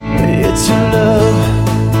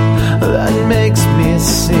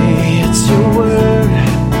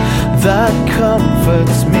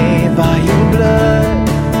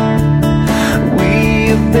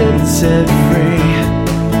set free.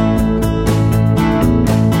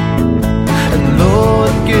 And Lord,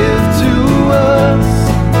 give to us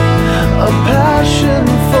a passion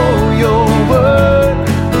for your word,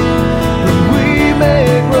 that we may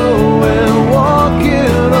grow and walk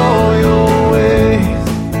in all your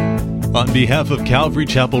ways. On behalf of Calvary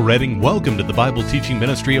Chapel Redding, welcome to the Bible teaching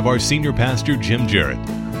ministry of our senior pastor, Jim Jarrett.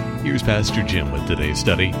 Here's Pastor Jim with today's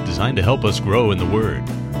study, designed to help us grow in the Word.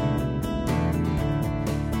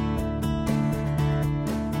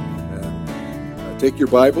 Take your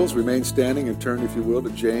Bibles, remain standing, and turn, if you will,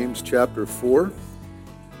 to James chapter 4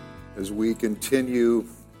 as we continue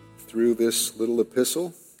through this little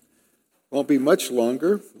epistle. Won't be much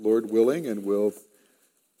longer, Lord willing, and we'll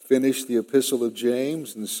finish the epistle of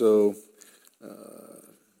James. And so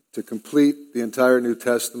to complete the entire New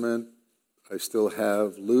Testament, I still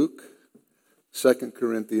have Luke, 2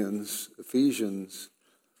 Corinthians, Ephesians,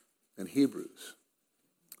 and Hebrews.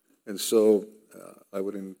 And so I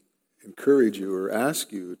would encourage you or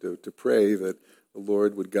ask you to pray that the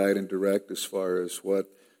Lord would guide and direct as far as what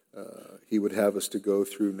He would have us to go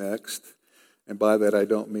through next. And by that I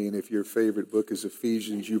don't mean if your favorite book is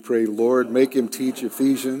Ephesians, you pray, Lord, make him teach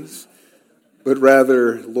Ephesians, but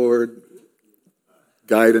rather, Lord,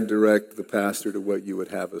 guide and direct the pastor to what you would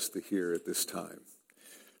have us to hear at this time.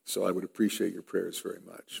 So I would appreciate your prayers very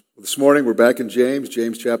much. Well, this morning we're back in James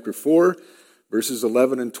chapter 4, verses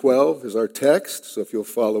 11 and 12 is our text. So if you'll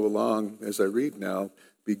follow along as I read now,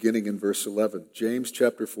 beginning in verse 11. James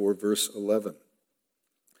chapter 4, verse 11.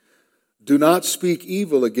 Do not speak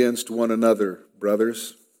evil against one another,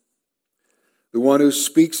 brothers. The one who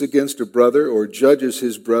speaks against a brother or judges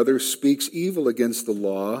his brother speaks evil against the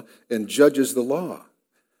law and judges the law.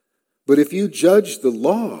 But if you judge the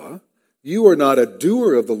law, you are not a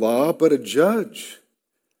doer of the law, but a judge.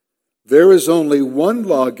 There is only one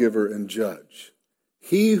lawgiver and judge,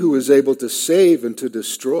 he who is able to save and to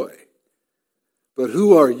destroy. But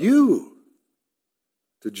who are you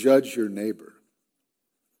to judge your neighbor?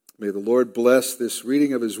 May the Lord bless this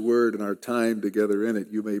reading of his word and our time together in it.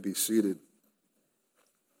 You may be seated.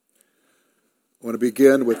 I want to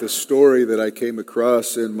begin with a story that I came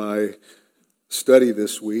across in my study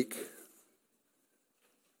this week.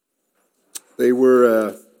 They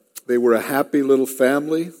were a happy little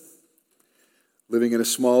family living in a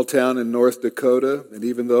small town in North Dakota. And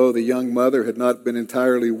even though the young mother had not been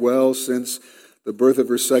entirely well since the birth of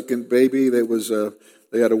her second baby,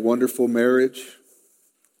 they had a wonderful marriage.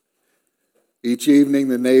 Each evening,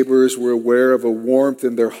 the neighbors were aware of a warmth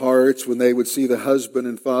in their hearts when they would see the husband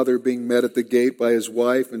and father being met at the gate by his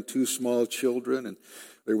wife and two small children. And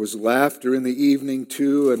there was laughter in the evening,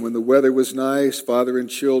 too, and when the weather was nice, father and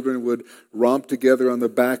children would romp together on the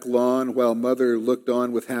back lawn while mother looked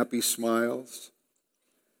on with happy smiles.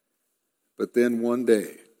 But then one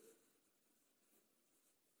day,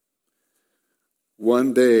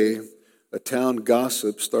 a town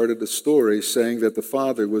gossip started a story saying that the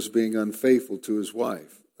father was being unfaithful to his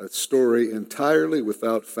wife, a story entirely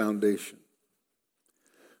without foundation.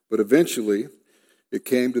 But eventually, it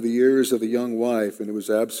came to the ears of the young wife, and it was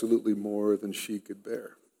absolutely more than she could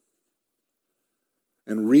bear.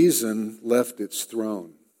 And reason left its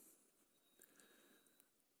throne.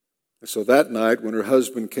 So that night, when her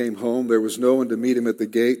husband came home, there was no one to meet him at the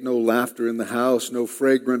gate, no laughter in the house, no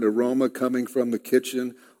fragrant aroma coming from the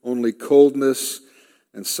kitchen, only coldness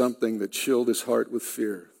and something that chilled his heart with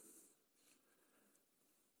fear.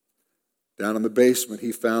 Down in the basement,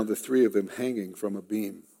 he found the three of them hanging from a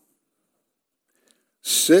beam.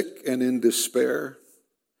 Sick and in despair,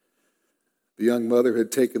 the young mother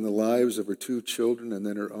had taken the lives of her two children and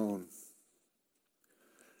then her own.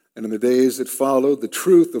 And in the days that followed, the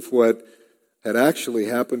truth of what had actually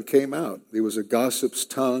happened came out. It was a gossip's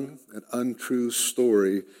tongue, an untrue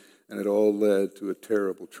story, and it all led to a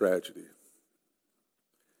terrible tragedy.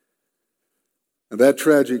 And that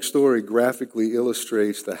tragic story graphically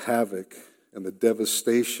illustrates the havoc and the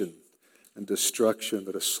devastation and destruction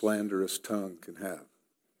that a slanderous tongue can have.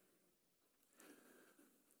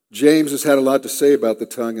 James has had a lot to say about the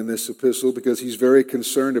tongue in this epistle because he's very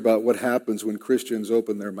concerned about what happens when Christians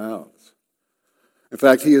open their mouths. In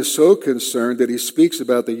fact, he is so concerned that he speaks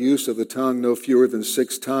about the use of the tongue no fewer than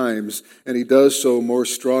 6 times, and he does so more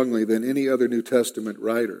strongly than any other New Testament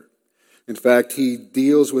writer. In fact, he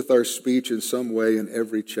deals with our speech in some way in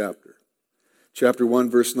every chapter. Chapter 1,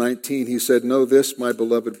 verse 19, he said, "Know this, my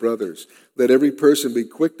beloved brothers, let every person be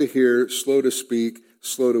quick to hear, slow to speak,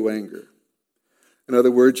 slow to anger." In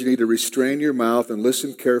other words, you need to restrain your mouth and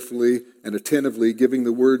listen carefully and attentively, giving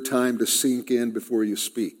the word time to sink in before you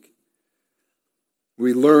speak.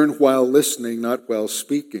 We learn while listening, not while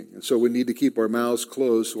speaking. And so we need to keep our mouths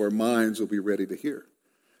closed so our minds will be ready to hear.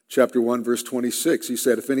 Chapter 1, verse 26, he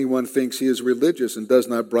said, if anyone thinks he is religious and does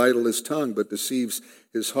not bridle his tongue but deceives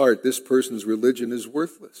his heart, this person's religion is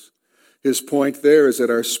worthless. His point there is that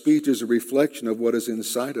our speech is a reflection of what is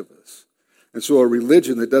inside of us. And so a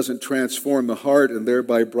religion that doesn't transform the heart and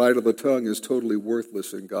thereby bridle the tongue is totally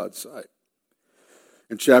worthless in God's sight.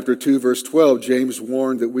 In chapter 2, verse 12, James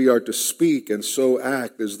warned that we are to speak and so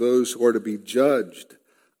act as those who are to be judged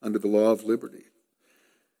under the law of liberty.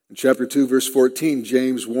 In chapter 2, verse 14,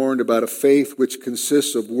 James warned about a faith which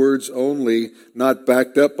consists of words only, not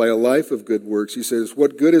backed up by a life of good works. He says,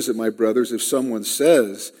 what good is it, my brothers, if someone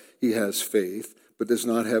says he has faith but does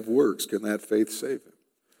not have works? Can that faith save him?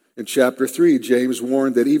 In chapter 3, James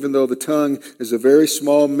warned that even though the tongue is a very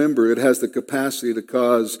small member, it has the capacity to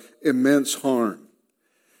cause immense harm.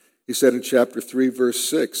 He said in chapter 3, verse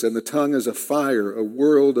 6, and the tongue is a fire, a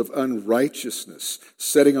world of unrighteousness,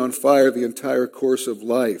 setting on fire the entire course of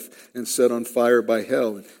life and set on fire by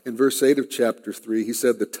hell. In verse 8 of chapter 3, he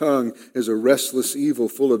said the tongue is a restless evil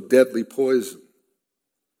full of deadly poison.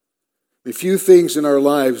 Few things in our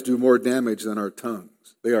lives do more damage than our tongues.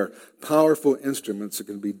 They are powerful instruments that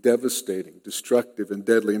can be devastating, destructive, and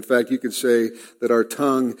deadly. In fact, you could say that our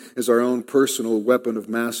tongue is our own personal weapon of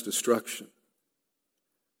mass destruction.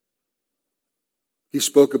 He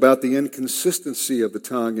spoke about the inconsistency of the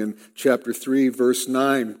tongue in chapter 3, verse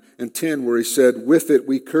 9 and 10, where he said, with it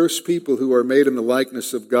we curse people who are made in the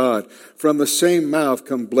likeness of God. From the same mouth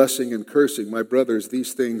come blessing and cursing. My brothers,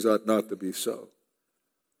 these things ought not to be so.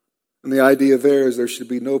 And the idea there is there should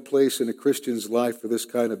be no place in a Christian's life for this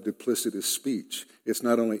kind of duplicitous speech. It's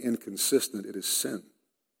not only inconsistent, it is sin.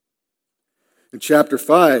 In chapter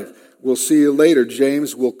 5, we'll see later,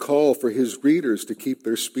 James will call for his readers to keep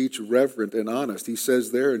their speech reverent and honest. He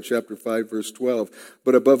says there in chapter 5, verse 12,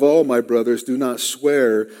 but above all, my brothers, do not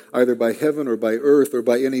swear either by heaven or by earth or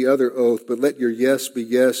by any other oath, but let your yes be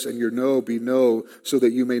yes and your no be no, so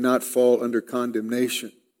that you may not fall under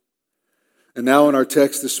condemnation. And now in our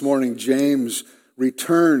text this morning, James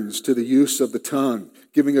returns to the use of the tongue,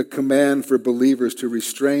 giving a command for believers to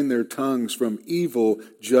restrain their tongues from evil,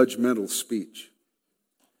 judgmental speech.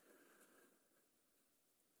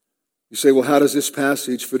 You say, well, how does this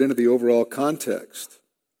passage fit into the overall context?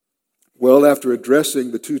 Well, after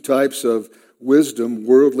addressing the two types of wisdom,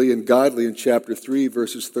 worldly and godly, in chapter 3,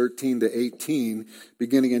 verses 13 to 18,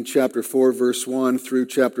 beginning in chapter 4, verse 1 through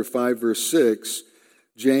chapter 5, verse 6,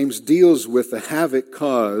 James deals with the havoc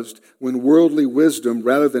caused when worldly wisdom,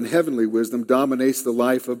 rather than heavenly wisdom, dominates the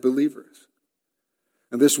life of believers.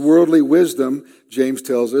 And this worldly wisdom, James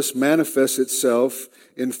tells us, manifests itself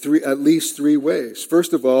in at least three ways.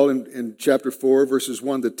 First of all, in chapter 4, verses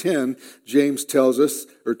 1 to 10, James told us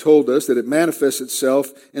that it manifests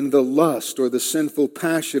itself in the lust or the sinful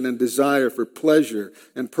passion and desire for pleasure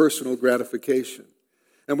and personal gratification.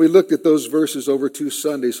 And we looked at those verses over 2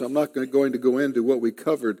 Sundays, so I'm not going to go into what we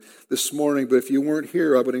covered this morning. But if you weren't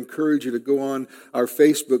here, I would encourage you to go on our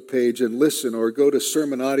Facebook page and listen, or go to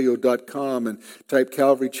sermonaudio.com and type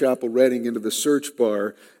Calvary Chapel Reading into the search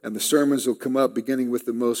bar, and the sermons will come up beginning with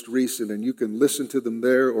the most recent, and you can listen to them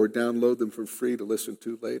there or download them for free to listen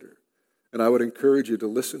to later. And I would encourage you to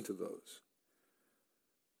listen to those.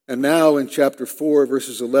 And now in chapter 4,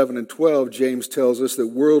 verses 11 and 12, James tells us that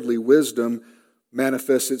worldly wisdom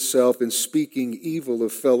manifests itself in speaking evil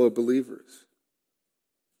of fellow believers.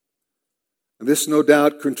 And this no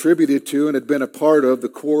doubt contributed to and had been a part of the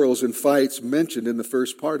quarrels and fights mentioned in the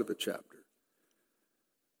first part of the chapter.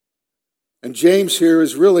 And James here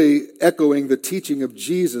is really echoing the teaching of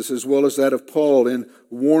Jesus as well as that of Paul in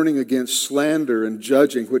warning against slander and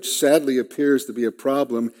judging, which sadly appears to be a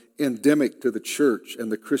problem endemic to the church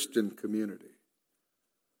and the Christian community.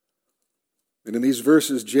 And in these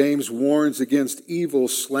verses, James warns against evil,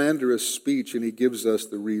 slanderous speech, and he gives us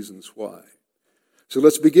the reasons why. So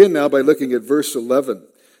let's begin now by looking at verse 11.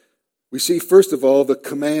 We see, first of all, the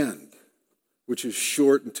command, which is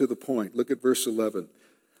short and to the point. Look at verse 11.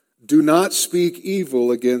 Do not speak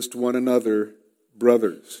evil against one another,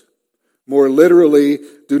 brothers. More literally,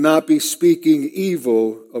 do not be speaking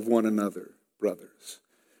evil of one another, brothers.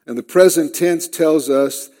 And the present tense tells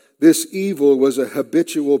us this evil was a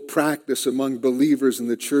habitual practice among believers in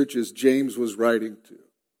the churches James was writing to.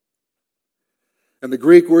 And the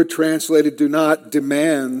Greek word translated do not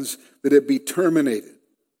demands that it be terminated.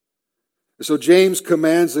 And so James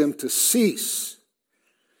commands them to cease.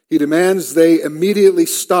 He demands they immediately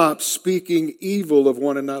stop speaking evil of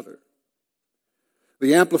one another.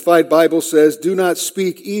 The Amplified Bible says, do not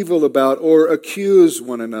speak evil about or accuse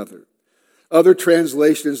one another. Other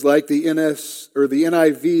translations like the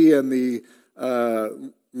NIV and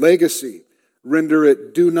the Legacy render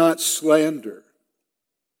it, do not slander.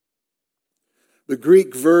 The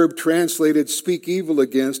Greek verb translated speak evil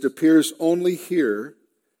against appears only here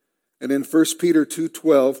and in 1 Peter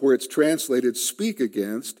 2:12 where it's translated speak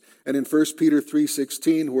against, and in 1 Peter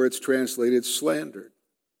 3:16 where it's translated slandered.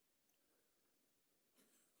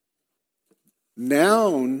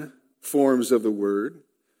 Noun forms of the word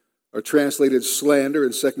are translated slander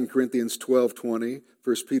in 2 Corinthians 12:20,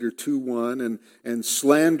 1 Peter 2:1, and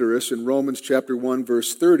slanderous in Romans chapter 1,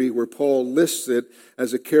 verse 30, where Paul lists it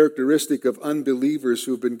as a characteristic of unbelievers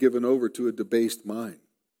who have been given over to a debased mind.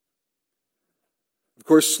 Of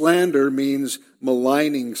course, slander means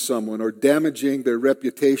maligning someone or damaging their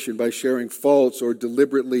reputation by sharing false or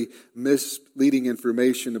deliberately misleading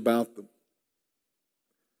information about them.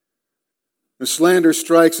 And slander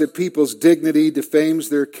strikes at people's dignity, defames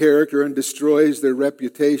their character, and destroys their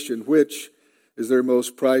reputation, which is their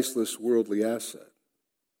most priceless worldly asset.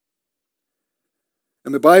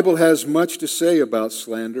 And the Bible has much to say about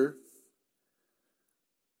slander.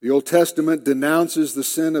 The Old Testament denounces the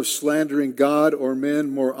sin of slandering God or men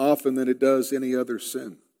more often than it does any other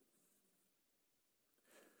sin.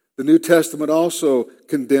 The New Testament also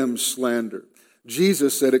condemns slander.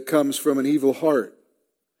 Jesus said it comes from an evil heart.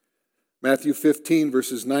 Matthew 15,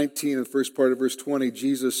 verses 19 and the first part of verse 20,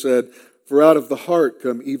 Jesus said, "For out of the heart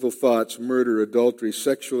come evil thoughts, murder, adultery,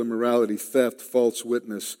 sexual immorality, theft, false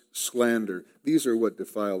witness, slander. These are what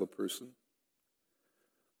defile a person."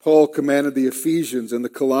 Paul commanded the Ephesians and the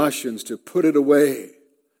Colossians to put it away,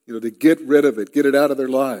 to get rid of it, get it out of their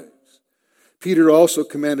lives. Peter also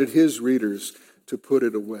commanded his readers to put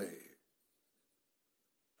it away.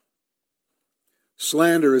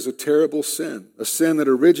 Slander is a terrible sin, a sin that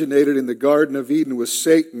originated in the Garden of Eden with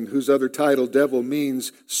Satan, whose other title, devil,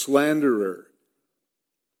 means slanderer.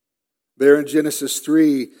 There in Genesis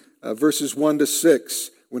 3, verses 1 to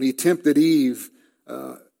 6, when he tempted Eve,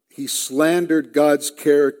 he slandered God's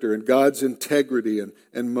character and God's integrity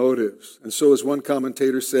and motives. And so, as one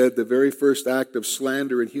commentator said, the very first act of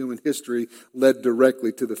slander in human history led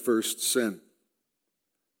directly to the first sin.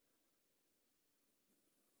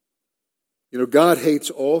 God hates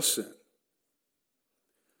all sin.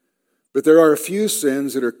 But there are a few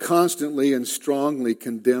sins that are constantly and strongly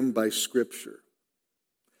condemned by Scripture.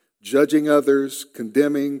 Judging others,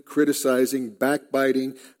 condemning, criticizing,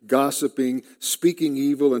 backbiting, gossiping, speaking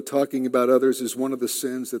evil, and talking about others is one of the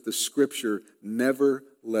sins that the Scripture never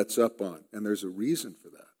lets up on. And there's a reason for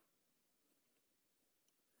that.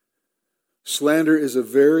 Slander is a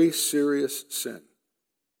very serious sin.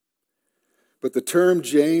 But the term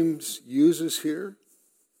James uses here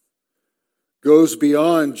goes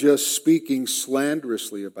beyond just speaking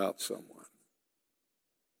slanderously about someone.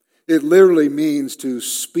 It literally means to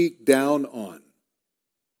speak down on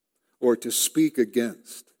or to speak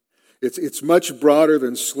against. It's much broader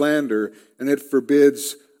than slander, and it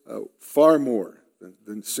forbids far more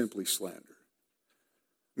than simply slander.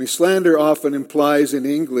 Slander often implies in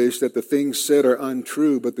English that the things said are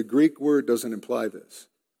untrue, but the Greek word doesn't imply this.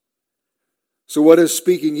 So what does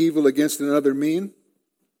speaking evil against another mean?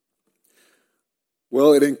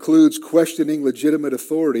 Well, it includes questioning legitimate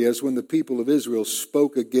authority, as when the people of Israel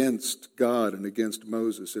spoke against God and against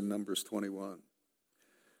Moses in Numbers 21.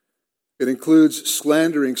 It includes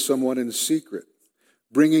slandering someone in secret,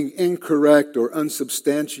 bringing incorrect or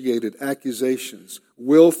unsubstantiated accusations,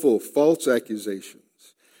 willful false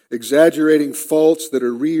accusations, exaggerating faults that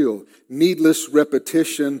are real, needless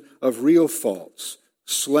repetition of real faults,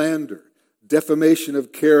 slander, defamation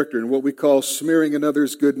of character, and what we call smearing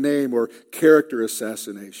another's good name or character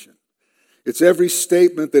assassination. It's every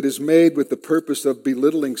statement that is made with the purpose of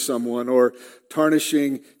belittling someone or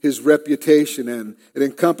tarnishing his reputation, and it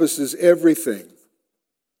encompasses everything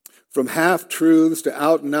from half-truths to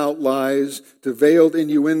out-and-out lies to veiled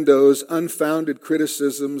innuendos, unfounded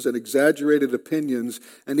criticisms, and exaggerated opinions,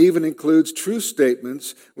 and even includes true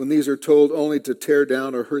statements when these are told only to tear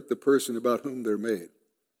down or hurt the person about whom they're made.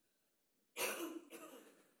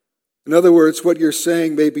 In other words, what you're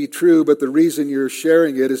saying may be true, but the reason you're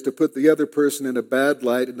sharing it is to put the other person in a bad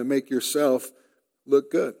light and to make yourself look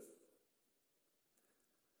good.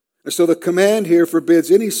 And so the command here forbids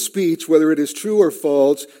any speech, whether it is true or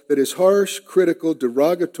false, that is harsh, critical,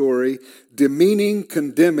 derogatory, demeaning,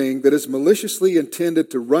 condemning, that is maliciously intended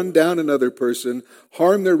to run down another person,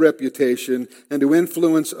 harm their reputation, and to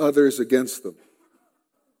influence others against them.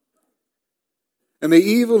 And the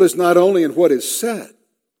evil is not only in what is said,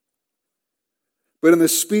 but in the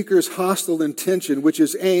speaker's hostile intention, which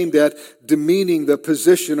is aimed at demeaning the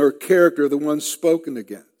position or character of the one spoken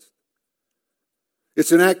against.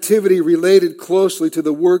 It's an activity related closely to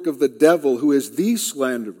the work of the devil, who is the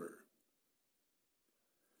slanderer.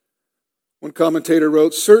 One commentator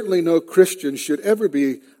wrote, "Certainly no Christian should ever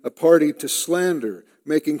be a party to slander,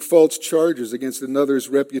 making false charges against another's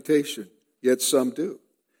reputation, yet some do.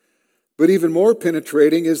 But even more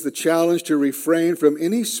penetrating is the challenge to refrain from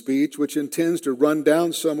any speech which intends to run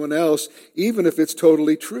down someone else, even if it's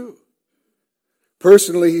totally true.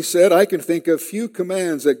 Personally," he said, "I can think of few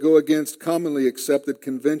commands that go against commonly accepted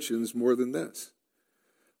conventions more than this.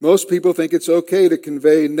 Most people think it's okay to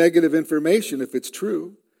convey negative information if it's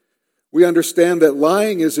true. We understand that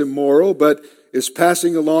lying is immoral, but is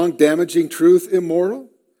passing along damaging truth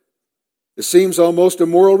immoral? It seems almost a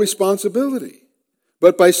moral responsibility.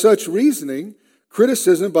 But by such reasoning,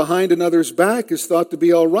 criticism behind another's back is thought to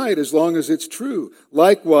be all right as long as it's true.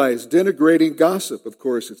 Likewise, denigrating gossip, of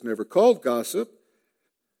course it's never called gossip,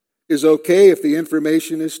 is okay if the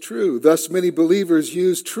information is true. Thus, many believers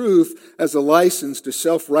use truth as a license to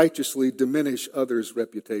self-righteously diminish others'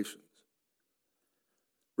 reputations.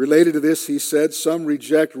 Related to this, he said, some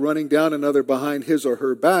reject running down another behind his or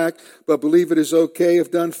her back, but believe it is okay if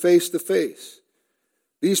done face to face.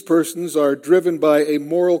 These persons are driven by a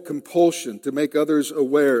moral compulsion to make others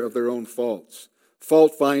aware of their own faults.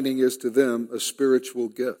 Fault-finding is to them a spiritual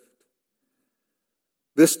gift.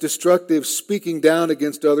 This destructive speaking down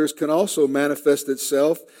against others can also manifest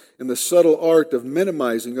itself in the subtle art of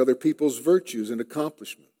minimizing other people's virtues and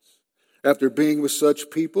accomplishments. After being with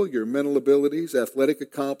such people, your mental abilities, athletic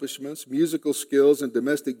accomplishments, musical skills, and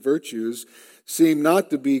domestic virtues seem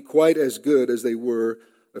not to be quite as good as they were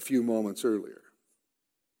a few moments earlier.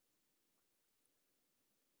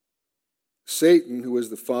 Satan, who is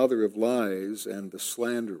the father of lies and the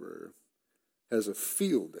slanderer, has a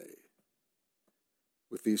field day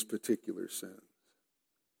with these particular sins,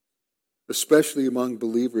 especially among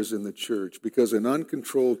believers in the church, because an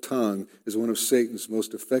uncontrolled tongue is one of Satan's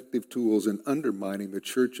most effective tools in undermining the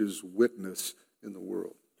church's witness in the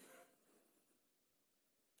world.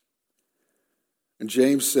 And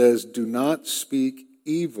James says, do not speak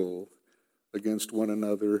evil against one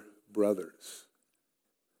another, brothers.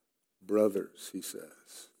 Brothers, he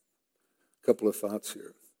says. A couple of thoughts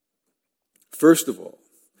here. First of all,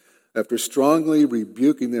 after strongly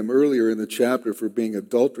rebuking them earlier in the chapter for being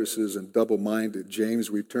adulteresses and double-minded, James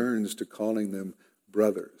returns to calling them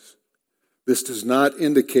brothers. This does not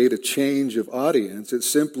indicate a change of audience. It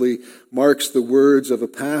simply marks the words of a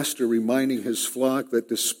pastor reminding his flock that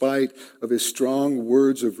despite of his strong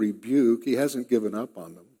words of rebuke, he hasn't given up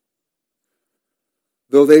on them.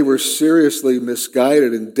 Though they were seriously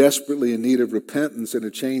misguided and desperately in need of repentance and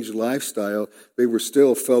a changed lifestyle, they were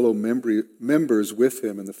still fellow members with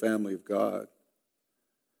him in the family of God.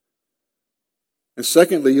 And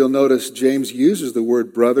secondly, you'll notice James uses the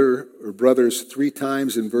word brother or brothers 3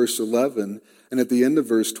 times in verse 11, and at the end of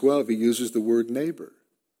verse 12, he uses the word neighbor.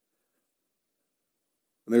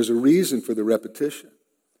 And there's a reason for the repetition.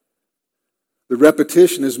 The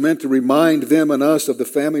repetition is meant to remind them and us of the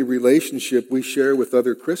family relationship we share with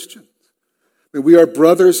other Christians. I mean, we are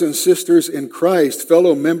brothers and sisters in Christ,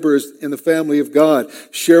 fellow members in the family of God,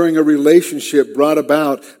 sharing a relationship brought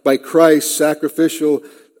about by Christ's sacrificial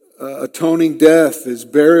atoning death, his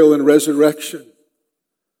burial and resurrection.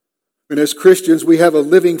 And as Christians, we have a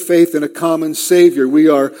living faith in a common Savior. We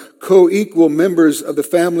are co-equal members of the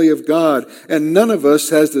family of God, and none of us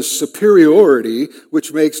has the superiority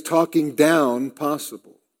which makes talking down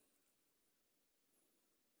possible.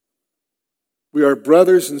 We are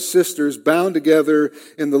brothers and sisters bound together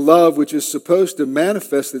in the love which is supposed to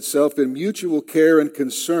manifest itself in mutual care and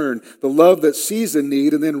concern, the love that sees a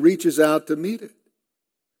need and then reaches out to meet it.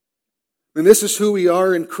 And this is who we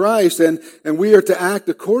are in Christ, and we are to act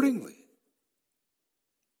accordingly.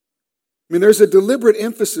 I mean, there's a deliberate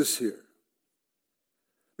emphasis here.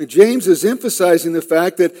 I mean, James is emphasizing the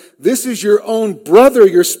fact that this is your own brother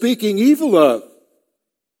you're speaking evil of.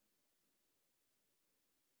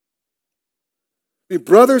 I mean,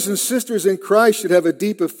 brothers and sisters in Christ should have a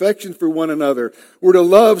deep affection for one another. We're to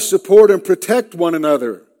love, support, and protect one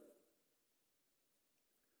another.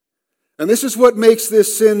 And this is what makes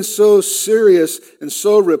this sin so serious and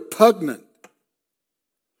so repugnant.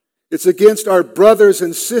 It's against our brothers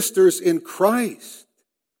and sisters in Christ.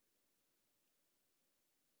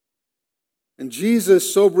 And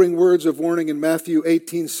Jesus' sobering words of warning in Matthew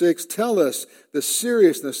 18:6 tell us the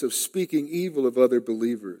seriousness of speaking evil of other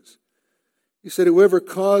believers. He said, whoever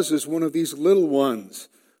causes one of these little ones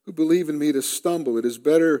who believe in me to stumble, it is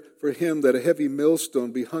better for him that a heavy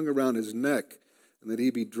millstone be hung around his neck and that he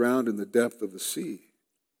be drowned in the depth of the sea.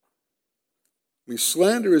 I mean,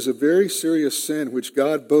 slander is a very serious sin which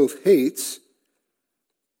God both hates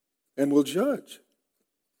and will judge.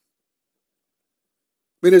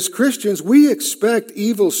 I mean, as Christians, we expect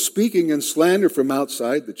evil speaking and slander from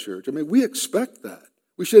outside the church. I mean, we expect that.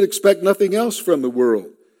 We should expect nothing else from the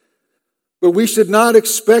world. But we should not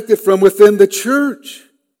expect it from within the church.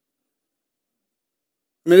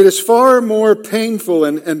 I mean, it is far more painful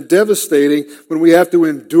and devastating when we have to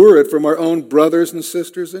endure it from our own brothers and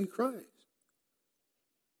sisters in Christ.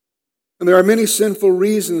 And there are many sinful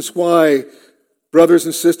reasons why brothers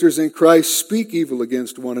and sisters in Christ speak evil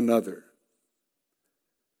against one another.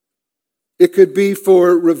 It could be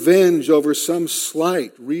for revenge over some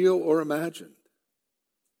slight, real or imagined.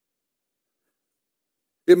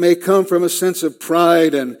 It may come from a sense of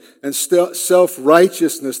pride and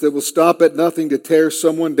self-righteousness that will stop at nothing to tear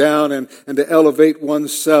someone down and to elevate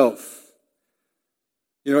oneself.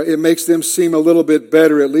 You know, it makes them seem a little bit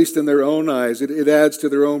better, at least in their own eyes. It adds to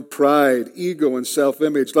their own pride, ego, and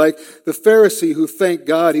self-image. Like the Pharisee who thanked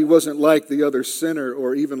God he wasn't like the other sinner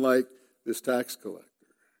or even like this tax collector.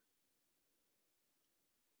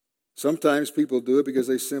 Sometimes people do it because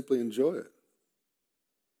they simply enjoy it.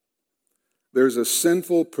 There's a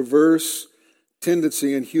sinful, perverse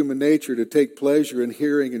tendency in human nature to take pleasure in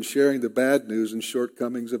hearing and sharing the bad news and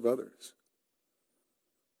shortcomings of others.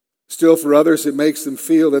 Still, for others, it makes them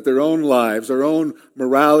feel that their own lives, their own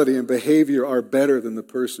morality and behavior are better than the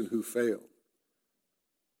person who failed.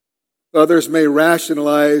 Others may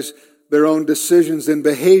rationalize their own decisions and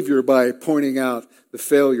behavior by pointing out the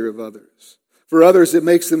failure of others. For others, it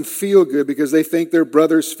makes them feel good because they think their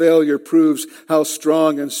brother's failure proves how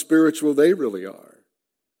strong and spiritual they really are.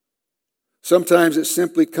 Sometimes it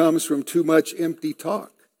simply comes from too much empty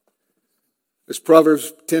talk. As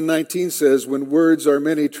Proverbs 10:19 says, when words are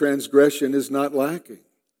many, transgression is not lacking.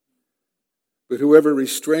 But whoever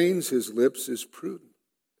restrains his lips is prudent.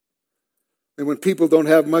 And when people don't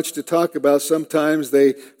have much to talk about, sometimes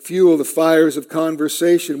they fuel the fires of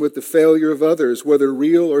conversation with the failure of others, whether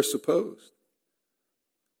real or supposed.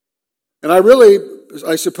 And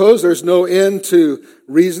I suppose there's no end to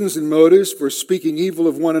reasons and motives for speaking evil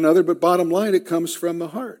of one another, but bottom line, it comes from the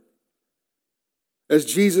heart. As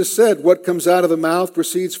Jesus said, what comes out of the mouth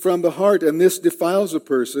proceeds from the heart, and this defiles a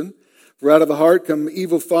person. For out of the heart come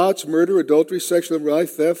evil thoughts, murder, adultery, sexual immorality,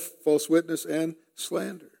 theft, false witness, and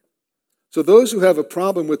slander. So those who have a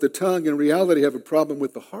problem with the tongue, in reality, have a problem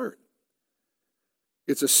with the heart.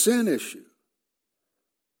 It's a sin issue.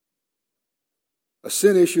 A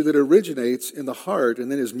sin issue that originates in the heart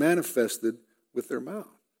and then is manifested with their mouth.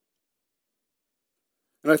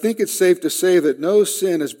 And I think it's safe to say that no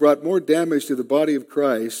sin has brought more damage to the body of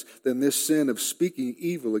Christ than this sin of speaking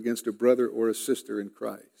evil against a brother or a sister in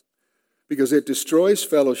Christ. Because it destroys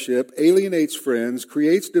fellowship, alienates friends,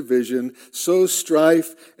 creates division, sows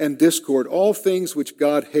strife and discord, all things which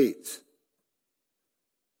God hates.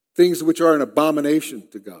 Things which are an abomination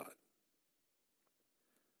to God.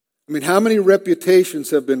 I mean, how many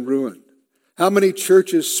reputations have been ruined? How many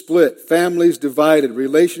churches split, families divided,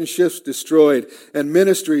 relationships destroyed, and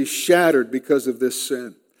ministries shattered because of this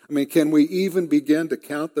sin? I mean, can we even begin to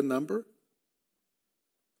count the number?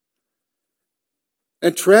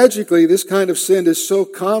 And tragically, this kind of sin is so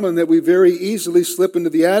common that we very easily slip into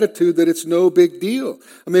the attitude that it's no big deal.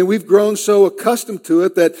 I mean, we've grown so accustomed to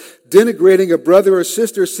it that denigrating a brother or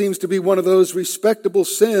sister seems to be one of those respectable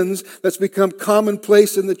sins that's become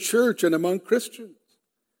commonplace in the church and among Christians.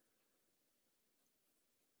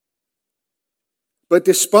 But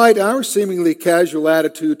despite our seemingly casual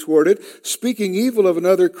attitude toward it, speaking evil of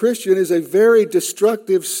another Christian is a very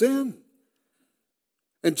destructive sin.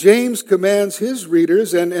 And James commands his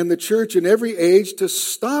readers and the church in every age to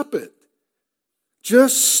stop it.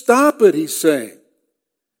 Just stop it, he's saying.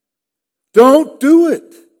 Don't do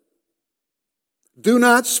it. Do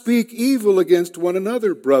not speak evil against one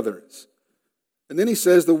another, brothers. And then he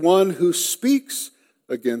says, the one who speaks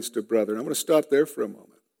against a brother. And I'm going to stop there for a moment.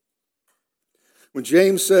 When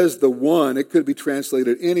James says the one, it could be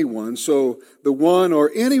translated anyone. So the one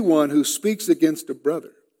or anyone who speaks against a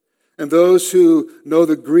brother. And those who know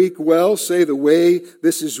the Greek well say the way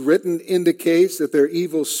this is written indicates that their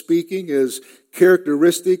evil speaking is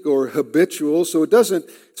characteristic or habitual. So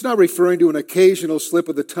it's not referring to an occasional slip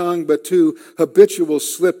of the tongue, but to habitual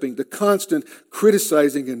slipping, to constant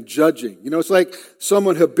criticizing and judging. You know, it's like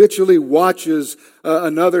someone habitually watches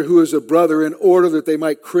another who is a brother in order that they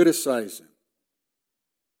might criticize him.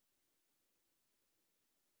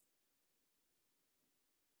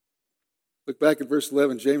 Look back at verse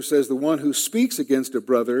 11. James says, the one who speaks against a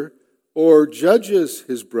brother or judges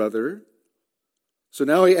his brother. So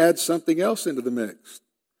now he adds something else into the mix.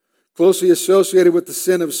 Closely associated with the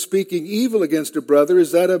sin of speaking evil against a brother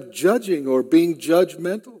is that of judging or being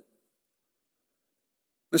judgmental.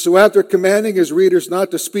 And so after commanding his readers not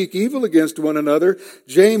to speak evil against one another,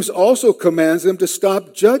 James also commands them to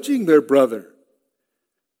stop judging their brother.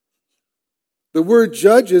 The word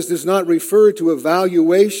judges does not refer to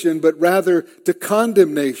evaluation, but rather to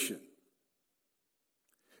condemnation.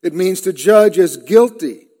 It means to judge as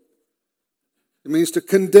guilty. It means to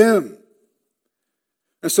condemn.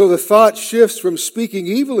 And so the thought shifts from speaking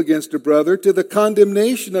evil against a brother to the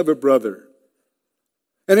condemnation of a brother.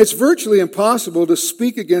 And it's virtually impossible to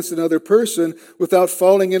speak against another person without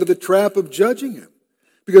falling into the trap of judging him.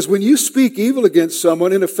 Because when you speak evil against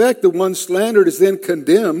someone, in effect, the one slandered is then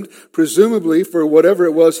condemned, presumably for whatever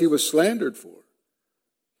it was he was slandered for.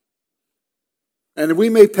 And we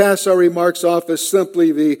may pass our remarks off as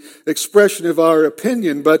simply the expression of our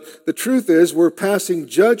opinion, but the truth is we're passing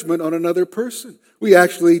judgment on another person. We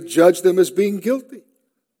actually judge them as being guilty.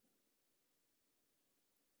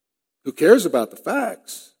 Who cares about the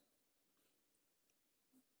facts?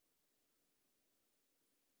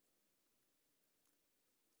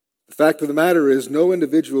 The fact of the matter is, no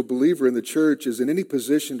individual believer in the church is in any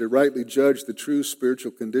position to rightly judge the true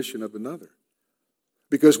spiritual condition of another.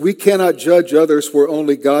 Because we cannot judge others where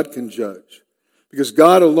only God can judge. Because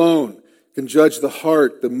God alone can judge the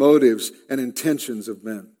heart, the motives, and intentions of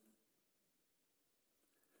men.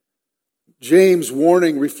 James'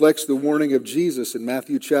 warning reflects the warning of Jesus in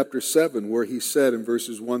Matthew chapter 7, where he said in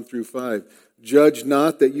verses 1 through 5, "Judge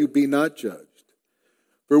not that you be not judged.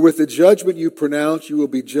 For with the judgment you pronounce, you will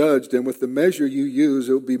be judged, and with the measure you use,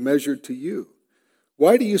 it will be measured to you.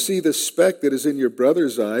 Why do you see the speck that is in your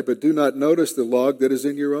brother's eye, but do not notice the log that is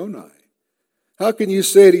in your own eye? How can you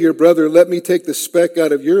say to your brother, 'Let me take the speck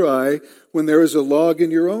out of your eye,' when there is a log in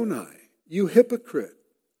your own eye? You hypocrite!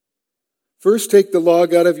 First take the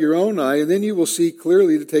log out of your own eye, and then you will see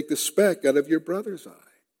clearly to take the speck out of your brother's eye."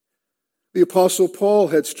 The Apostle Paul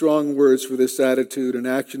had strong words for this attitude and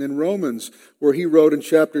action in Romans, where he wrote in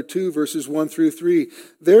chapter 2, verses 1 through 3,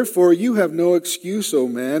 "Therefore you have no excuse, O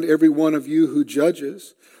man, every one of you who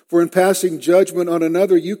judges. For in passing judgment on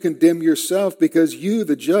another, you condemn yourself, because you,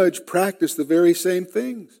 the judge, practice the very same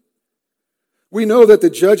things. We know that the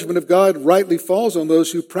judgment of God rightly falls on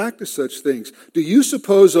those who practice such things. Do you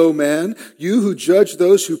suppose, O man, you who judge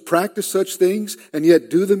those who practice such things and yet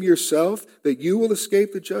do them yourself, that you will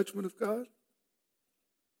escape the judgment of God?"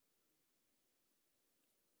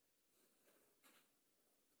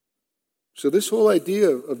 So this whole idea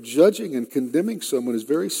of judging and condemning someone is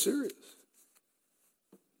very serious.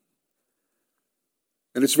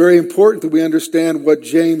 And it's very important that we understand what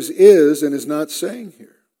James is and is not saying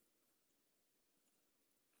here.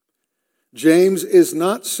 James is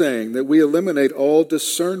not saying that we eliminate all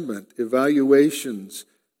discernment, evaluations,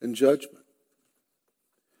 and judgment.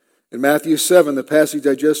 In Matthew 7, the passage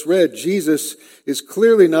I just read, Jesus is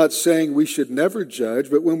clearly not saying we should never judge,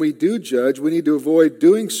 but when we do judge, we need to avoid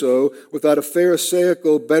doing so without a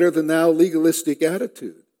pharisaical, better-than-thou legalistic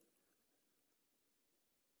attitude.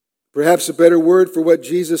 Perhaps a better word for what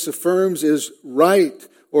Jesus affirms is right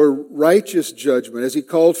or righteous judgment, as he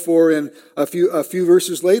called for in a few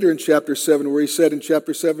verses later in chapter 7, where he said in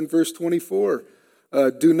chapter 7, verse 24,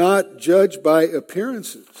 "Do not judge by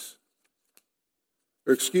appearances."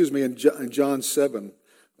 Or in John 7,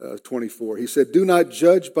 24, he said, "Do not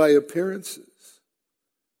judge by appearances,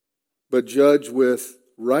 but judge with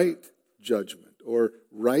right judgment," or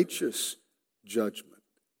righteous judgment.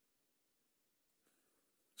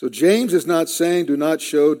 So James is not saying do not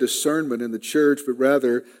show discernment in the church, but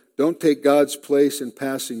rather don't take God's place in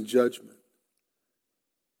passing judgment.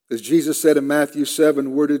 As Jesus said in Matthew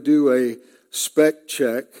 7, we're to do a spec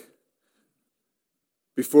check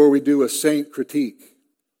before we do a saint critique.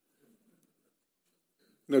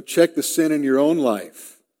 Check the sin in your own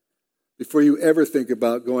life before you ever think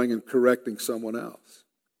about going and correcting someone else.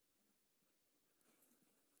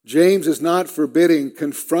 James is not forbidding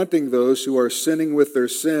confronting those who are sinning with their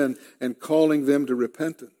sin and calling them to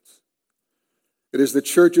repentance. It is the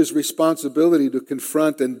church's responsibility to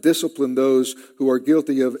confront and discipline those who are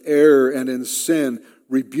guilty of error and in sin,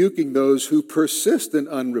 rebuking those who persist in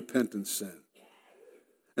unrepentant sin.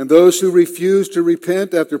 And those who refuse to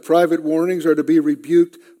repent after private warnings are to be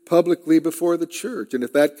rebuked publicly before the church. And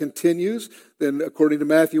if that continues, then according to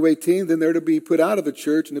Matthew 18, then they're to be put out of the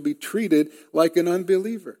church and to be treated like an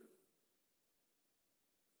unbeliever.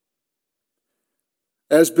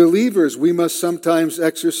 As believers, we must sometimes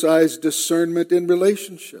exercise discernment in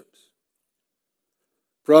relationships.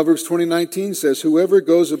 Proverbs 20:19 says, "Whoever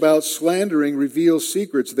goes about slandering reveals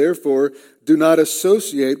secrets. Therefore, do not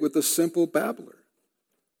associate with a simple babbler."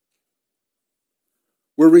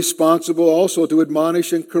 We're responsible also to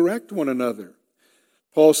admonish and correct one another.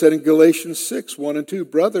 Paul said in Galatians 6, 1 and 2,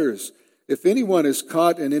 "Brothers, if anyone is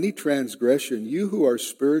caught in any transgression, you who are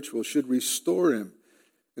spiritual should restore him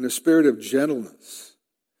in a spirit of gentleness.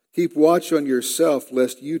 Keep watch on yourself,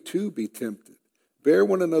 lest you too be tempted. Bear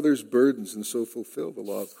one another's burdens and so fulfill the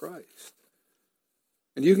law of Christ."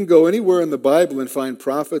 And you can go anywhere in the Bible and find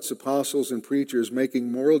prophets, apostles, and preachers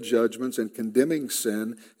making moral judgments and condemning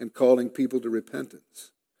sin and calling people to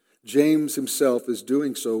repentance. James himself is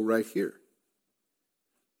doing so right here.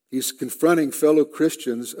 He's confronting fellow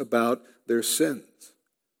Christians about their sins.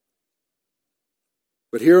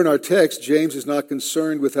 But here in our text, James is not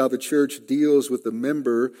concerned with how the church deals with the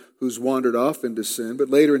member who's wandered off into sin. But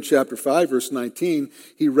later in chapter 5, verse 19,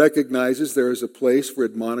 he recognizes there is a place for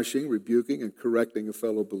admonishing, rebuking, and correcting a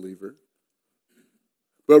fellow believer.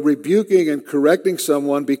 But rebuking and correcting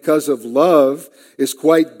someone because of love is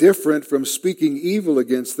quite different from speaking evil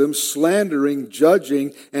against them, slandering,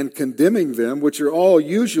 judging, and condemning them, which are all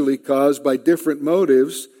usually caused by different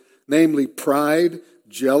motives, namely pride,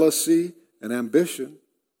 jealousy, and ambition.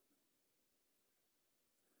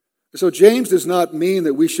 So James does not mean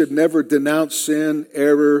that we should never denounce sin,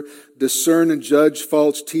 error, discern and judge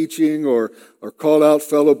false teaching, or call out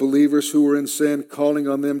fellow believers who are in sin, calling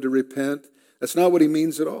on them to repent. That's not what he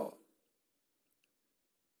means at all.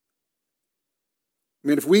 I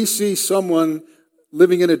mean, if we see someone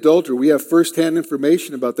living in adultery, we have firsthand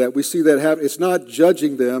information about that. We see that happen. It's not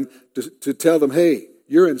judging them to tell them, hey,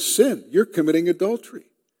 you're in sin. You're committing adultery.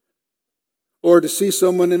 Or to see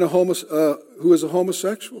someone who is a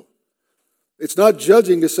homosexual. It's not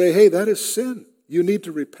judging to say, hey, that is sin. You need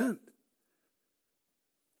to repent.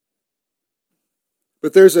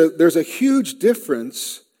 But there's a huge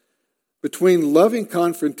difference between loving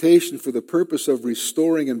confrontation for the purpose of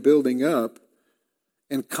restoring and building up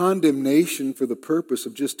and condemnation for the purpose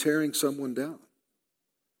of just tearing someone down.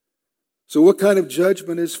 So what kind of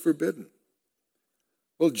judgment is forbidden?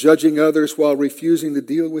 Well, judging others while refusing to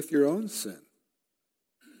deal with your own sin.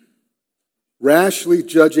 Rashly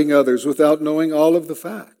judging others without knowing all of the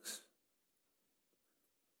facts.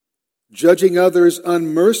 Judging others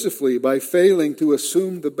unmercifully by failing to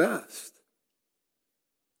assume the best.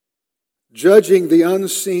 Judging the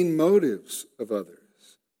unseen motives of others.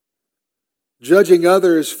 Judging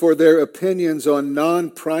others for their opinions on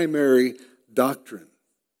non-primary doctrine.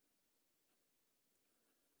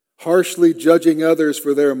 Harshly judging others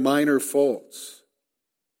for their minor faults.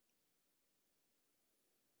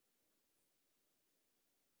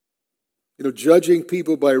 Judging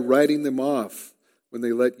people by writing them off when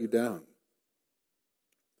they let you down.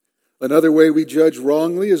 Another way we judge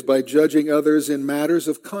wrongly is by judging others in matters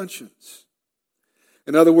of conscience.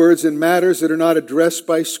 In other words, in matters that are not addressed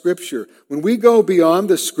by Scripture. When we go beyond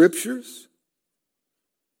the Scriptures,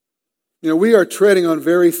 we are treading on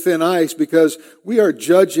very thin ice because we are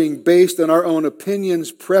judging based on our own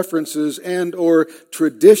opinions, preferences, and or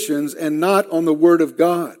traditions and not on the Word of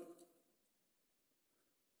God.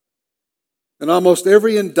 And almost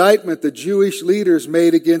every indictment the Jewish leaders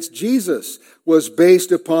made against Jesus was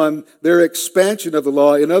based upon their expansion of the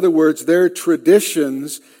law. In other words, their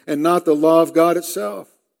traditions and not the law of God itself.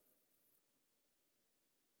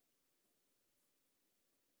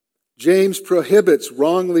 James prohibits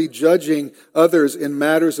wrongly judging others in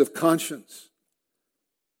matters of conscience.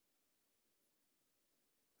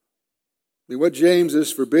 What James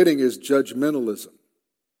is forbidding is judgmentalism.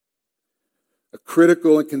 A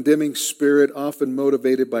critical and condemning spirit often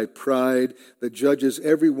motivated by pride that judges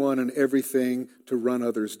everyone and everything to run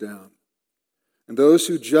others down. And those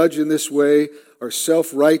who judge in this way are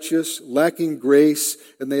self-righteous, lacking grace,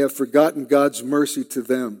 and they have forgotten God's mercy to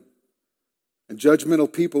them. And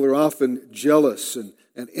judgmental people are often jealous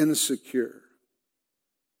and insecure.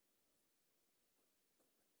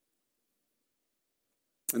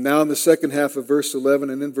 And now in the second half of verse 11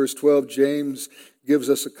 and in verse 12, James gives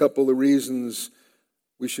us a couple of reasons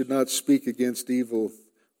we should not speak against evil,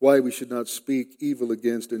 why we should not speak evil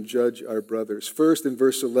against and judge our brothers. First, in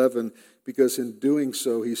verse 11, because in doing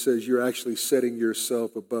so, he says you're actually setting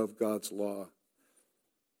yourself above God's law.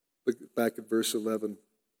 Look back at verse 11.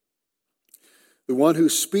 The one who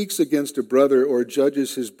speaks against a brother or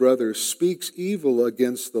judges his brother speaks evil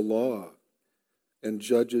against the law and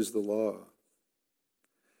judges the law.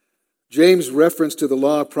 James' reference to the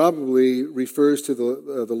law probably refers to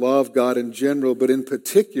the law of God in general, but in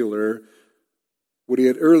particular, what he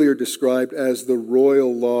had earlier described as the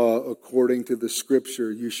royal law according to the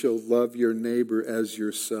Scripture, you shall love your neighbor as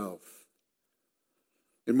yourself.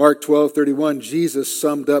 In Mark 12:31, Jesus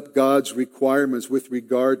summed up God's requirements with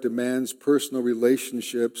regard to man's personal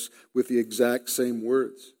relationships with the exact same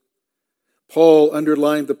words. Paul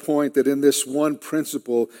underlined the point that in this one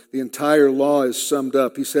principle, the entire law is summed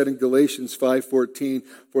up. He said in Galatians 5:14,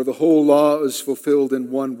 "For the whole law is fulfilled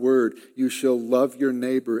in one word, you shall love your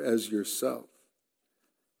neighbor as yourself."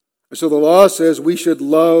 And so the law says we should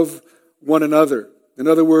love one another. In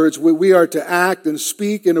other words, we are to act and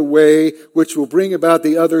speak in a way which will bring about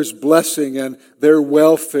the other's blessing and their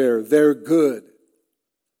welfare, their good.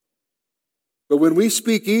 But when we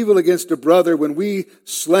speak evil against a brother, when we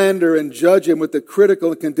slander and judge him with a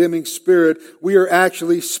critical and condemning spirit, we are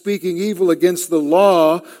actually speaking evil against the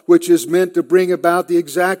law, which is meant to bring about the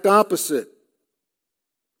exact opposite.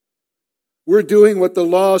 We're doing what the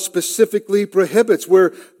law specifically prohibits.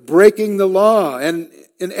 We're breaking the law and,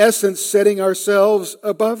 in essence, setting ourselves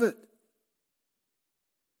above it.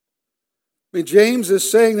 I mean, James is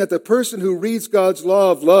saying that the person who reads God's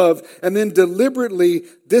law of love and then deliberately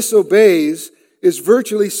disobeys is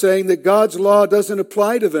virtually saying that God's law doesn't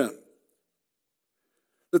apply to them,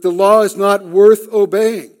 that the law is not worth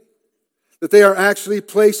obeying, that they are actually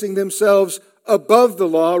placing themselves above the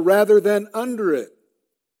law rather than under it.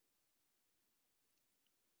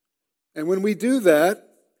 And when we do that,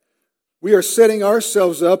 we are setting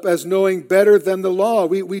ourselves up as knowing better than the law.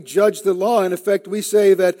 We judge the law. In effect, we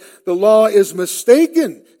say that the law is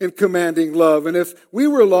mistaken in commanding love. And if we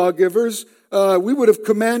were lawgivers, we would have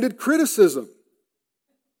commanded criticism.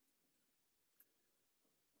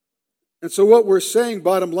 And so what we're saying,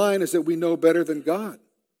 bottom line, is that we know better than God.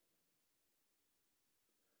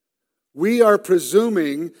 We are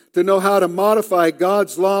presuming to know how to modify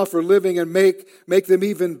God's law for living and make them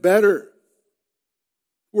even better.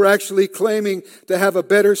 We're actually claiming to have a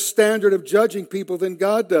better standard of judging people than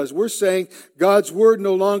God does. We're saying God's word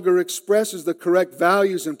no longer expresses the correct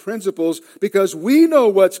values and principles because we know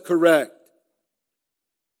what's correct.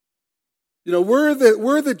 You know, we're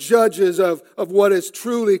the judges of what is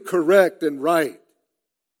truly correct and right.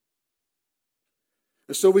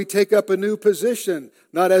 And so we take up a new position,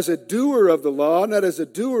 not as a doer of the law, not as a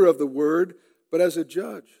doer of the word, but as a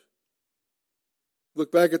judge.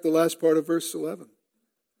 Look back at the last part of verse 11.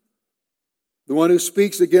 The one who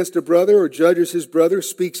speaks against a brother or judges his brother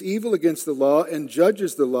speaks evil against the law and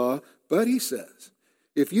judges the law. But he says,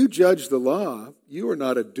 if you judge the law, you are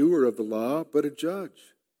not a doer of the law, but a judge.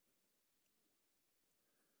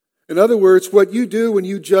 In other words, what you do when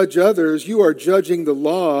you judge others, you are judging the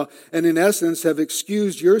law and in essence have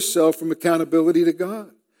excused yourself from accountability to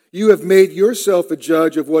God. You have made yourself a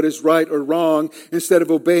judge of what is right or wrong instead of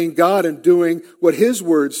obeying God and doing what His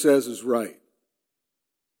Word says is right.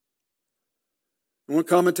 And one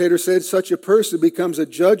commentator said, such a person becomes a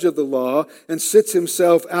judge of the law and sits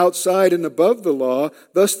himself outside and above the law.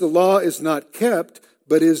 Thus the law is not kept,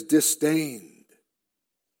 but is disdained.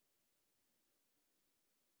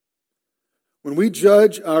 When we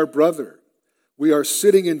judge our brother, we are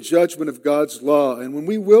sitting in judgment of God's law. And when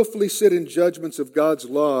we willfully sit in judgments of God's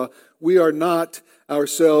law, we are not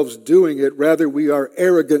ourselves doing it. Rather, we are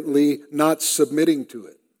arrogantly not submitting to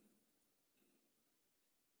it.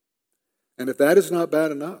 And if that is not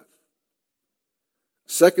bad enough,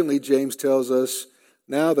 secondly, James tells us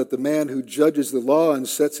now that the man who judges the law and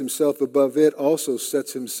sets himself above it also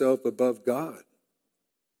sets himself above God.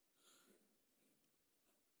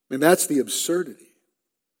 And that's the absurdity.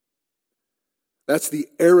 That's the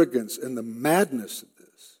arrogance and the madness of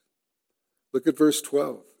this. Look at verse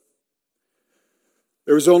 12.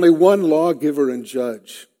 There is only one lawgiver and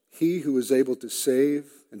judge, he who is able to save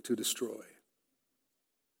and to destroy.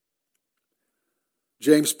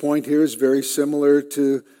 James' point here is very similar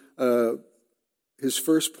to his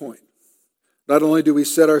first point. Not only do we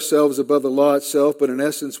set ourselves above the law itself, but in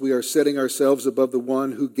essence we are setting ourselves above the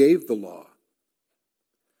one who gave the law.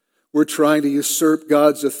 We're trying to usurp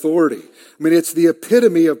God's authority. I mean, it's the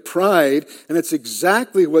epitome of pride, and it's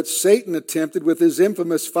exactly what Satan attempted with his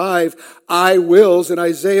infamous 5 I wills in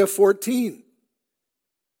Isaiah 14.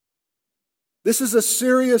 This is a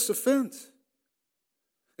serious offense.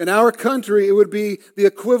 In our country, it would be the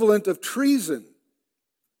equivalent of treason.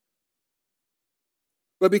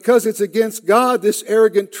 But because it's against God, this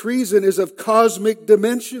arrogant treason is of cosmic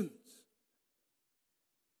dimensions.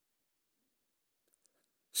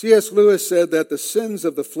 C.S. Lewis said that the sins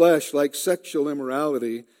of the flesh, like sexual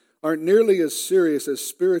immorality, aren't nearly as serious as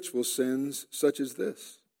spiritual sins such as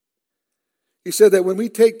this. He said that when we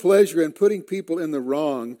take pleasure in putting people in the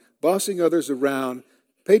wrong, bossing others around,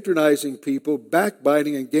 patronizing people,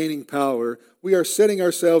 backbiting and gaining power, we are setting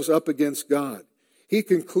ourselves up against God. He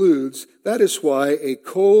concludes, that is why a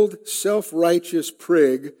cold, self-righteous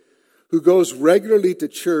prig who goes regularly to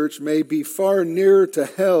church may be far nearer to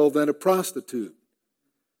hell than a prostitute.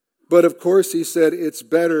 But of course, he said, it's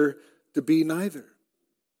better to be neither.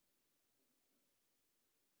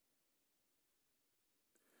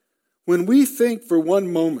 When we think for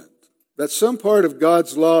one moment that some part of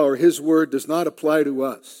God's law or His word does not apply to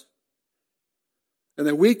us, and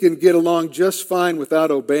that we can get along just fine without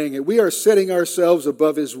obeying it, we are setting ourselves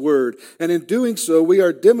above His word. And in doing so, we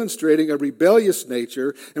are demonstrating a rebellious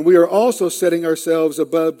nature, and we are also setting ourselves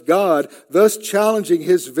above God, thus challenging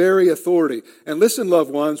His very authority. And listen,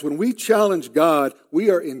 loved ones, when we challenge God, we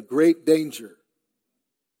are in great danger.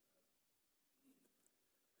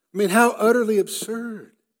 I mean, how utterly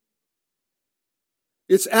absurd.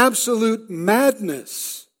 It's absolute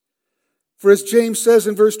madness. For as James says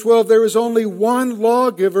in verse 12, there is only one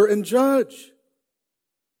lawgiver and judge.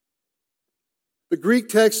 The Greek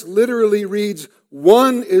text literally reads,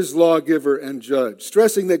 one is lawgiver and judge,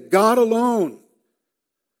 stressing that God alone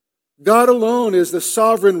is the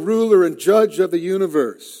sovereign ruler and judge of the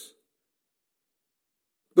universe.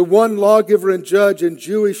 The one lawgiver and judge in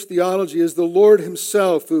Jewish theology is the Lord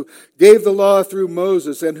Himself, who gave the law through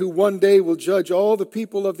Moses and who one day will judge all the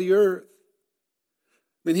people of the earth.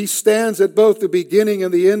 I mean, He stands at both the beginning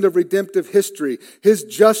and the end of redemptive history. His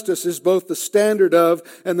justice is both the standard of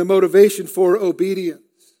and the motivation for obedience.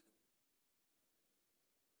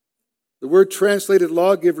 The word translated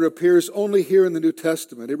lawgiver appears only here in the New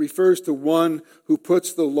Testament. It refers to one who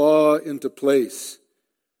puts the law into place.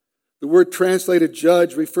 The word translated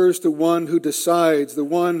judge refers to one who decides, the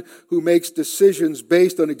one who makes decisions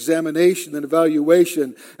based on examination and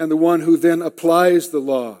evaluation, and the one who then applies the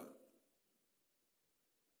law.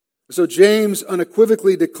 So James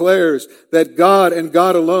unequivocally declares that God and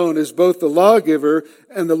God alone is both the lawgiver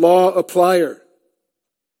and the law applier.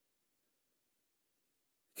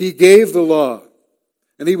 He gave the law,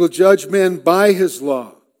 and He will judge men by His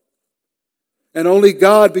law. And only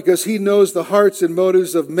God, because He knows the hearts and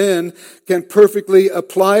motives of men, can perfectly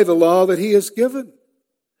apply the law that He has given.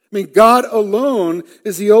 I mean, God alone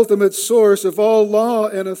is the ultimate source of all law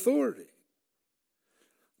and authority.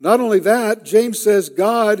 Not only that, James says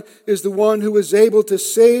God is the one who is able to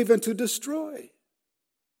save and to destroy.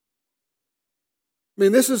 I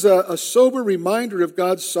mean, this is a sober reminder of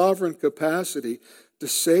God's sovereign capacity to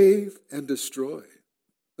save and destroy.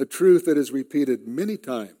 A truth that is repeated many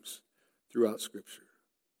times throughout Scripture.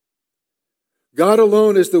 God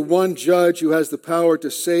alone is the one judge who has the power to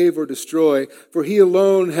save or destroy, for He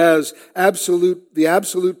alone has the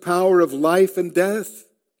absolute power of life and death.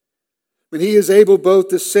 When He is able both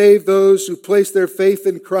to save those who place their faith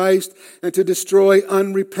in Christ and to destroy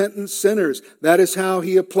unrepentant sinners. That is how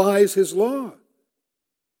He applies His law.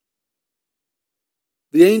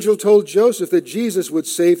 The angel told Joseph that Jesus would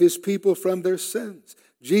save His people from their sins.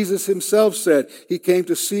 Jesus Himself said He came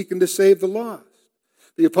to seek and to save the lost.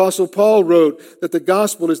 The Apostle Paul wrote that the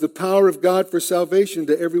gospel is the power of God for salvation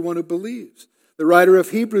to everyone who believes. The writer of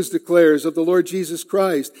Hebrews declares of the Lord Jesus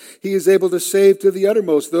Christ, He is able to save to the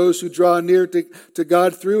uttermost those who draw near to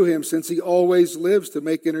God through Him, since He always lives to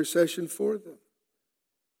make intercession for them.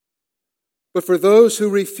 But for those who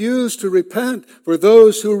refuse to repent, for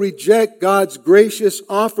those who reject God's gracious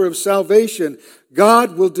offer of salvation,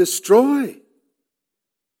 God will destroy.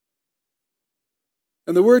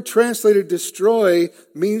 And the word translated destroy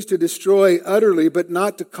means to destroy utterly, but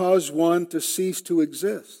not to cause one to cease to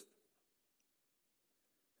exist.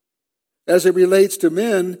 As it relates to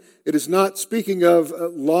men, it is not speaking of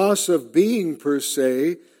loss of being per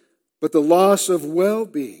se, but the loss of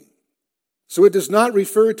well-being. So it does not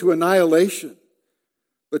refer to annihilation,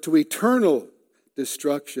 but to eternal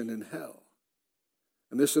destruction in hell.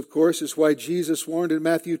 And this, of course, is why Jesus warned in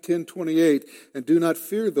Matthew 10:28, and do not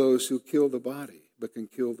fear those who kill the body, but can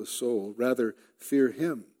kill the soul. Rather, fear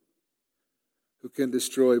Him who can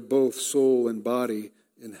destroy both soul and body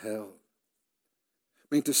in hell.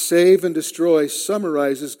 I mean, to save and destroy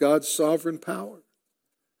summarizes God's sovereign power.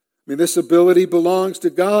 I mean, this ability belongs to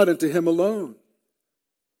God and to Him alone.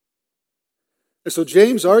 And so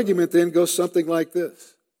James' argument then goes something like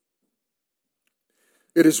this.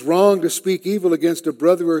 It is wrong to speak evil against a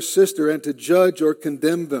brother or sister and to judge or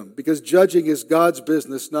condemn them, because judging is God's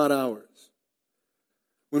business, not ours.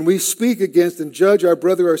 When we speak against and judge our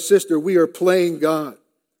brother or sister, we are playing God.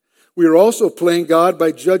 We are also playing God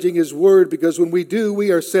by judging His word, because when we do, we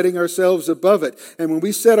are setting ourselves above it. And when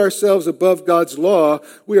we set ourselves above God's law,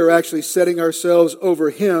 we are actually setting ourselves over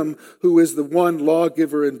Him who is the one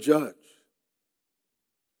lawgiver and judge.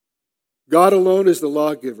 God alone is the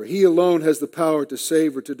lawgiver. He alone has the power to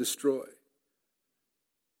save or to destroy.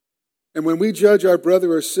 And when we judge our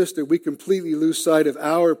brother or sister, we completely lose sight of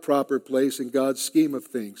our proper place in God's scheme of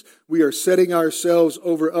things. We are setting ourselves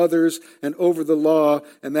over others and over the law,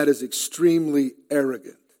 and that is extremely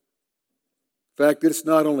arrogant. In fact, it's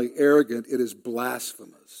not only arrogant, it is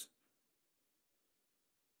blasphemous.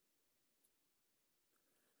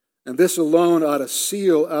 And this alone ought to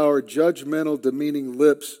seal our judgmental, demeaning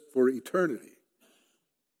lips for eternity.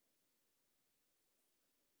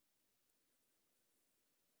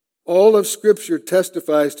 All of Scripture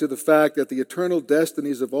testifies to the fact that the eternal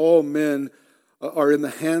destinies of all men are in the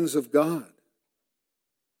hands of God.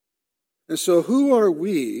 And so who are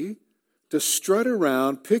we to strut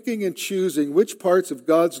around picking and choosing which parts of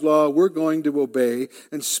God's law we're going to obey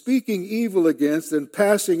and speaking evil against and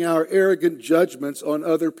passing our arrogant judgments on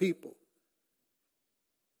other people?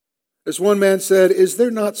 As one man said, is there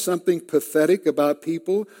not something pathetic about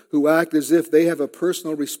people who act as if they have a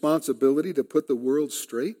personal responsibility to put the world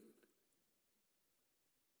straight?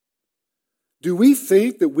 Do we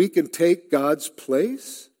think that we can take God's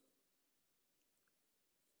place?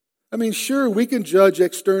 I mean, sure, we can judge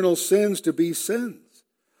external sins to be sins,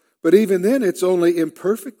 but even then it's only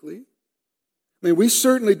imperfectly. I mean, we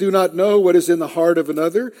certainly do not know what is in the heart of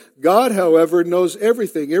another. God, however, knows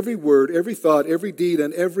everything, every word, every thought, every deed,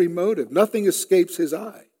 and every motive. Nothing escapes His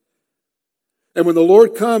eye. And when the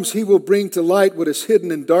Lord comes, He will bring to light what is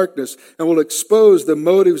hidden in darkness and will expose the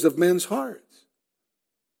motives of men's hearts.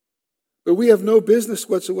 But we have no business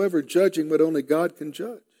whatsoever judging what only God can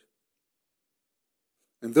judge.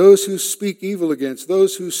 And those who speak evil against,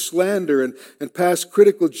 those who slander and pass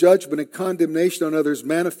critical judgment and condemnation on others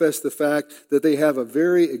manifest the fact that they have a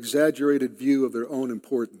very exaggerated view of their own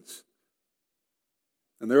importance.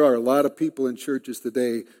 And there are a lot of people in churches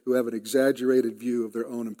today who have an exaggerated view of their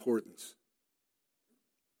own importance.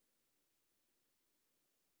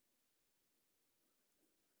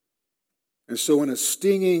 And so in a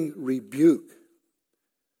stinging rebuke,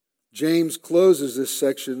 James closes this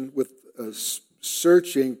section with a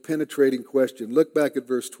searching, penetrating question. Look back at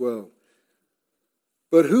verse 12.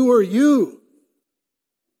 But who are you?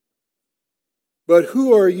 But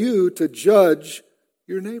who are you to judge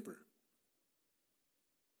your neighbor?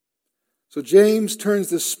 So James turns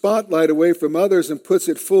the spotlight away from others and puts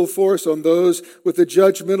it full force on those with a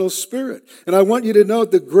judgmental spirit. And I want you to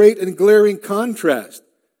note the great and glaring contrast.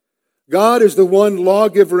 God is the one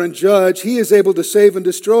lawgiver and judge. He is able to save and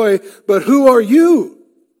destroy. But who are you?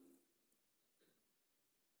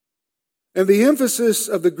 And the emphasis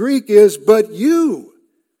of the Greek is, but you.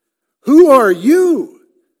 Who are you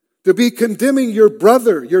to be condemning your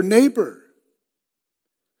brother, your neighbor?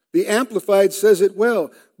 The Amplified says it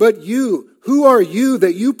well. But you, who are you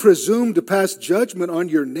that you presume to pass judgment on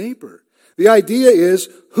your neighbor? The idea is,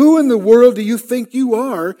 who in the world do you think you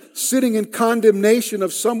are sitting in condemnation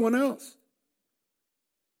of someone else?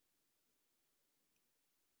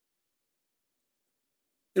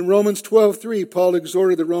 In Romans 12:3, Paul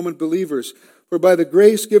exhorted the Roman believers, for by the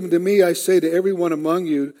grace given to me, I say to everyone among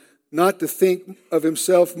you, not to think of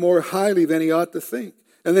himself more highly than he ought to think.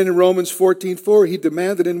 And then in Romans 14:4, he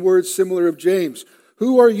demanded in words similar of James,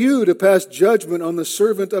 who are you to pass judgment on the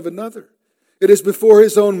servant of another? It is before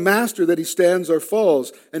his own master that he stands or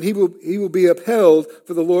falls, and he will be upheld,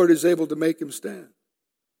 for the Lord is able to make him stand.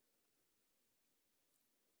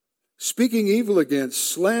 Speaking evil against,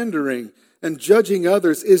 slandering, and judging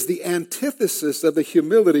others is the antithesis of the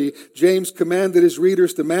humility James commanded his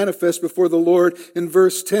readers to manifest before the Lord in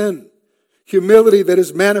verse 10. Humility that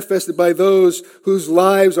is manifested by those whose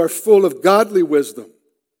lives are full of godly wisdom.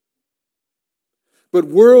 But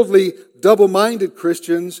worldly, double-minded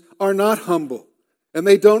Christians are not humble, and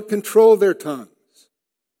they don't control their tongues,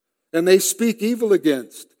 and they speak evil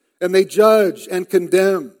against, and they judge and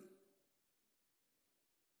condemn.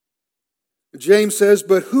 James says,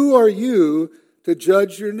 but who are you to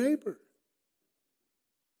judge your neighbor?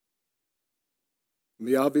 And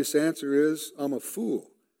the obvious answer is, I'm a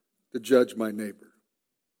fool to judge my neighbor.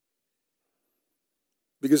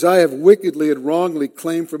 Because I have wickedly and wrongly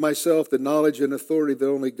claimed for myself the knowledge and authority that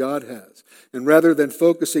only God has. And rather than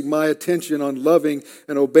focusing my attention on loving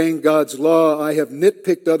and obeying God's law, I have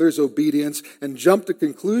nitpicked others' obedience and jumped to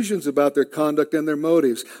conclusions about their conduct and their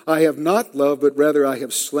motives. I have not loved, but rather I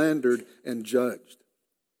have slandered and judged.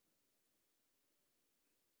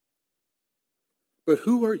 But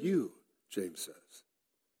who are you, James says?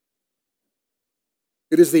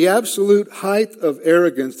 It is the absolute height of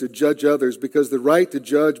arrogance to judge others because the right to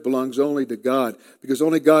judge belongs only to God, because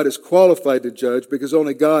only God is qualified to judge, because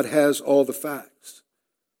only God has all the facts.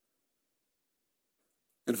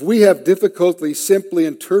 And if we have difficulty simply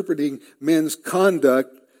interpreting men's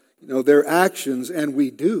conduct, their actions, and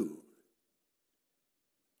we do,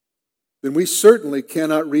 then we certainly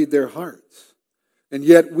cannot read their hearts. And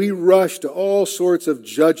yet we rush to all sorts of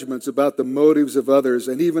judgments about the motives of others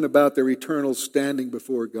and even about their eternal standing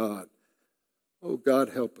before God. Oh, God,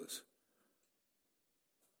 help us.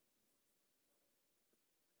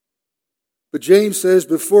 But James says,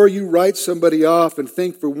 before you write somebody off and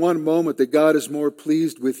think for one moment that God is more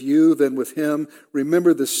pleased with you than with him,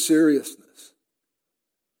 remember the seriousness.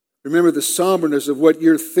 Remember the somberness of what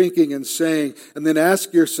you're thinking and saying, and then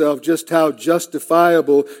ask yourself just how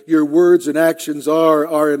justifiable your words and actions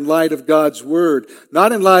are in light of God's Word.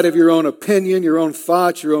 Not in light of your own opinion, your own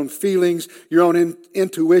thoughts, your own feelings, your own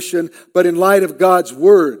intuition, but in light of God's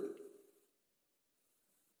Word.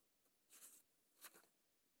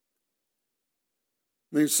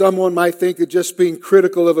 I mean, someone might think that just being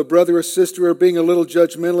critical of a brother or sister or being a little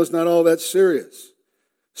judgmental is not all that serious,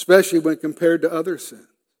 especially when compared to other sins.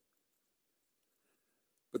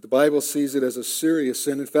 But the Bible sees it as a serious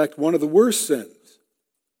sin, in fact, one of the worst sins.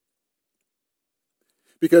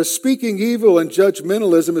 Because speaking evil and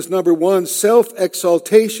judgmentalism is, number one,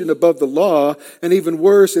 self-exaltation above the law, and even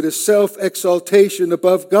worse, it is self-exaltation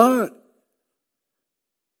above God.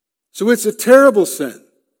 So it's a terrible sin.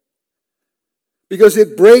 Because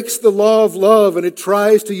it breaks the law of love and it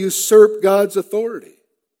tries to usurp God's authority.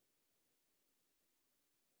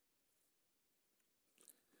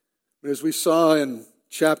 As we saw in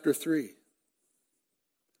chapter 3,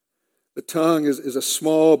 the tongue is a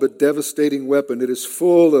small but devastating weapon. It is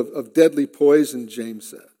full of deadly poison, James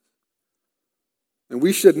said. And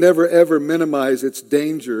we should never ever minimize its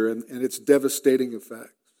danger and its devastating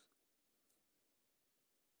effects.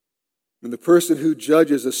 And the person who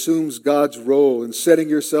judges assumes God's role, and setting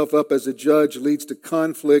yourself up as a judge leads to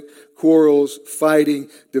conflict, quarrels, fighting,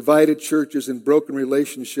 divided churches, and broken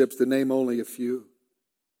relationships, to name only a few.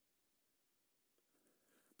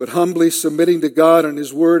 But humbly submitting to God and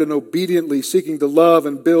His Word and obediently seeking to love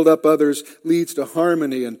and build up others leads to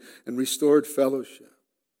harmony and restored fellowship.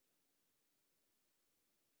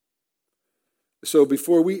 So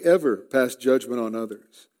before we ever pass judgment on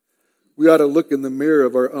others, we ought to look in the mirror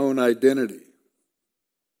of our own identity.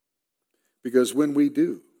 Because when we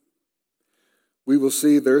do, we will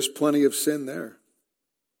see there's plenty of sin there.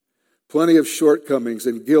 Plenty of shortcomings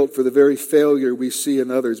and guilt for the very failure we see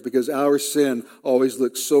in others, because our sin always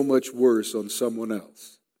looks so much worse on someone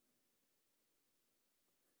else.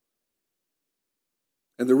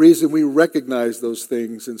 And the reason we recognize those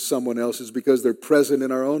things in someone else is because they're present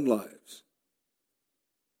in our own lives.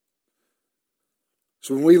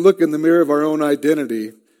 So when we look in the mirror of our own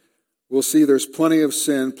identity, we'll see there's plenty of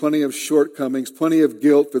sin, plenty of shortcomings, plenty of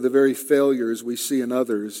guilt for the very failures we see in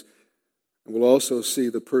others. And we'll also see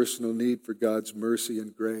the personal need for God's mercy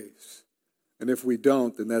and grace. And if we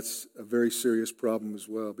don't, then that's a very serious problem as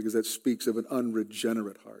well, because that speaks of an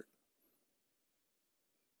unregenerate heart.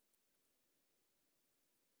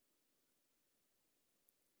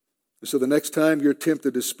 So the next time you're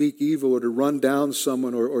tempted to speak evil or to run down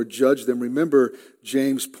someone or judge them, remember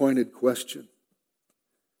James' pointed question.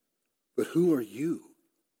 But who are you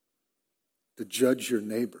to judge your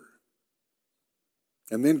neighbor?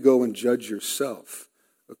 And then go and judge yourself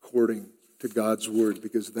according to God's Word,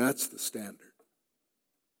 because that's the standard.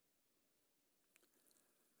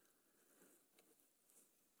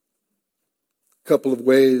 A couple of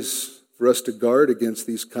ways for us to guard against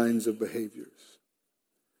these kinds of behaviors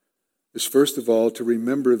is, first of all, to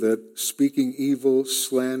remember that speaking evil,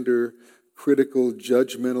 slander, critical,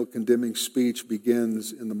 judgmental, condemning speech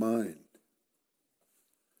begins in the mind.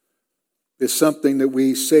 It's something that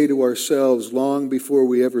we say to ourselves long before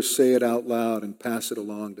we ever say it out loud and pass it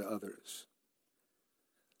along to others.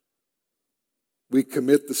 We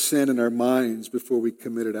commit the sin in our minds before we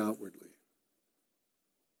commit it outwardly.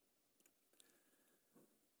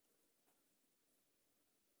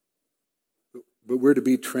 But we're to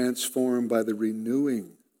be transformed by the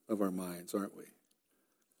renewing of our minds, aren't we?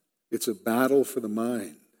 It's a battle for the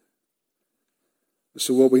mind.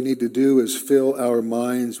 So what we need to do is fill our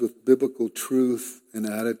minds with biblical truth and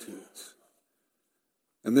attitudes.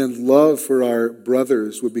 And then love for our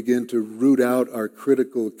brothers would begin to root out our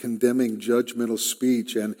critical, condemning, judgmental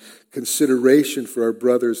speech, and consideration for our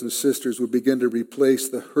brothers and sisters would begin to replace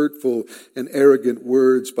the hurtful and arrogant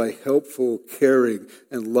words by helpful, caring,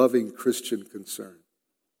 and loving Christian concern.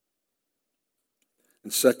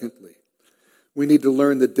 And secondly, we need to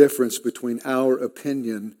learn the difference between our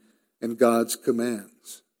opinion and God's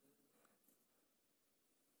commands.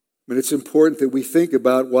 I mean, it's important that we think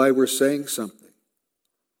about why we're saying something.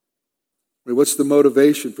 I mean, what's the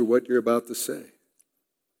motivation for what you're about to say?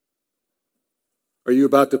 Are you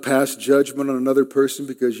about to pass judgment on another person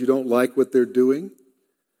because you don't like what they're doing?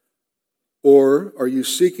 Or are you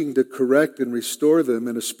seeking to correct and restore them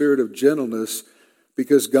in a spirit of gentleness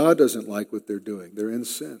because God doesn't like what they're doing? They're in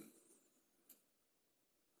sin.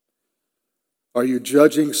 Are you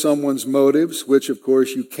judging someone's motives, which of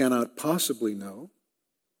course you cannot possibly know?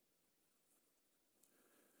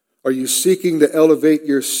 Are you seeking to elevate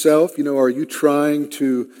yourself? Are you trying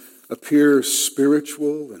to appear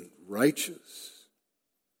spiritual and righteous?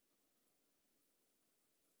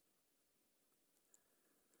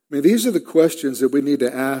 These are the questions that we need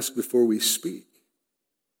to ask before we speak.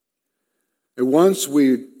 And once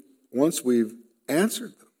we've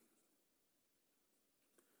answered them,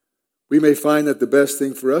 we may find that the best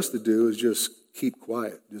thing for us to do is just keep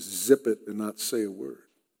quiet, just zip it and not say a word.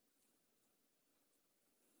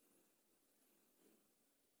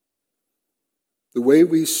 The way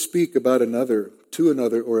we speak about another, to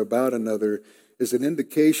another, or about another is an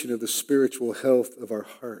indication of the spiritual health of our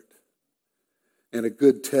heart and a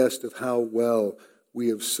good test of how well we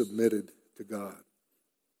have submitted to God.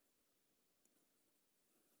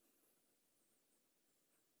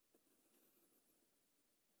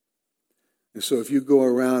 And so if you go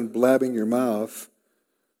around blabbing your mouth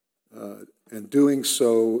and doing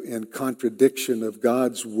so in contradiction of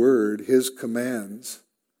God's word, His commands,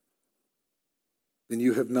 then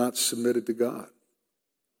you have not submitted to God.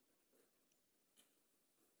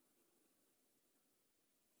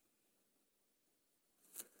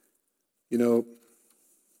 You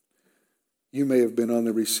may have been on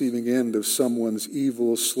the receiving end of someone's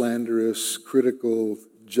evil, slanderous, critical,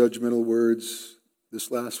 judgmental words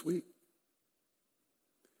this last week.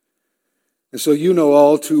 And so you know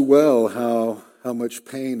all too well how much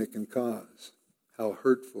pain it can cause, how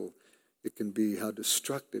hurtful it can be, how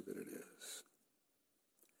destructive it is.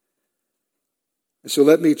 And so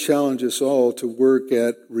let me challenge us all to work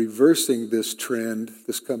at reversing this trend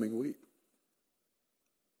this coming week.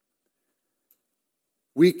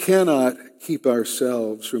 We cannot keep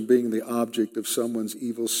ourselves from being the object of someone's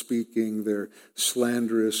evil speaking, their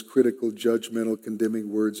slanderous, critical, judgmental,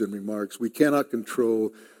 condemning words and remarks. We cannot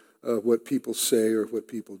control what people say or what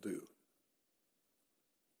people do.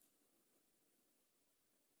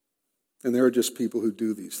 And there are just people who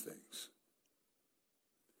do these things.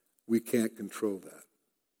 We can't control that.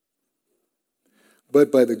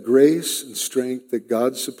 But by the grace and strength that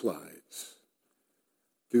God supplies,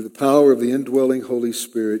 through the power of the indwelling Holy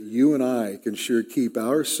Spirit, you and I can sure keep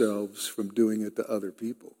ourselves from doing it to other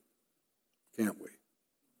people, can't we?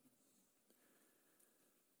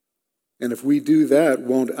 And if we do that,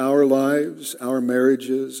 won't our lives, our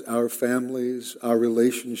marriages, our families, our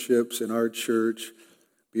relationships, and our church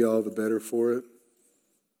be all the better for it?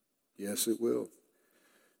 Yes, it will.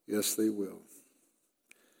 Yes, they will.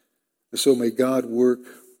 And so may God work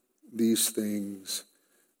these things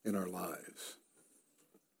in our lives.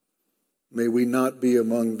 May we not be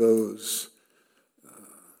among those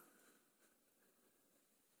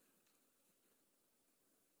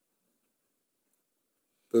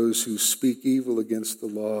who speak evil against the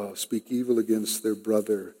law, speak evil against their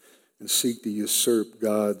brother, and seek to usurp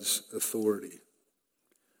God's authority.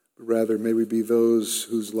 But rather, may we be those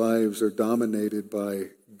whose lives are dominated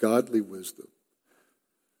by godly wisdom.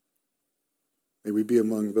 May we be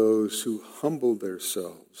among those who humble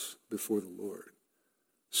themselves before the Lord,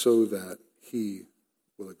 so that He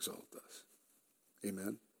will exalt us.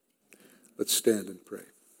 Amen. Let's stand and pray.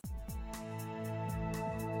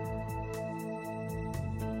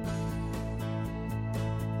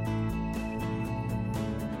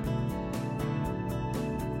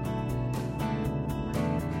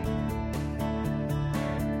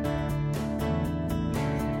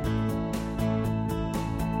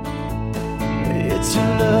 It's your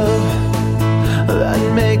love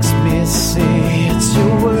that makes me see. It's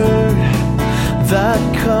your word that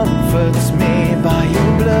comforts me. By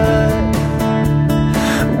your blood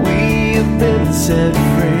we have been set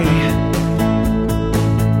free.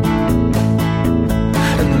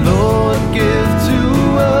 And Lord, give to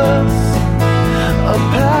us a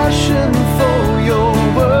passion for your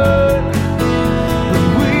word, that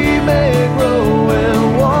we may grow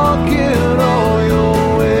and walk in all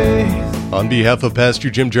your ways. On behalf of Pastor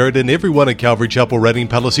Jim Jarrett and everyone at Calvary Chapel Redding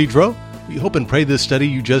Palo Cedro, we hope and pray this study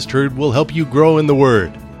you just heard will help you grow in the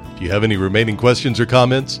Word. If you have any remaining questions or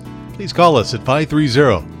comments, please call us at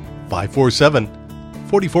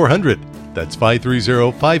 530-547-4400. That's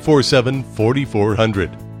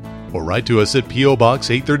 530-547-4400. Or write to us at P.O.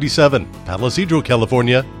 Box 837, Palo Cedro,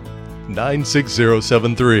 California,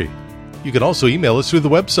 96073. You can also email us through the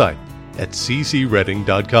website at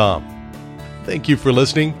ccredding.com. Thank you for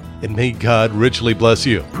listening, and may God richly bless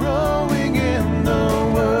you.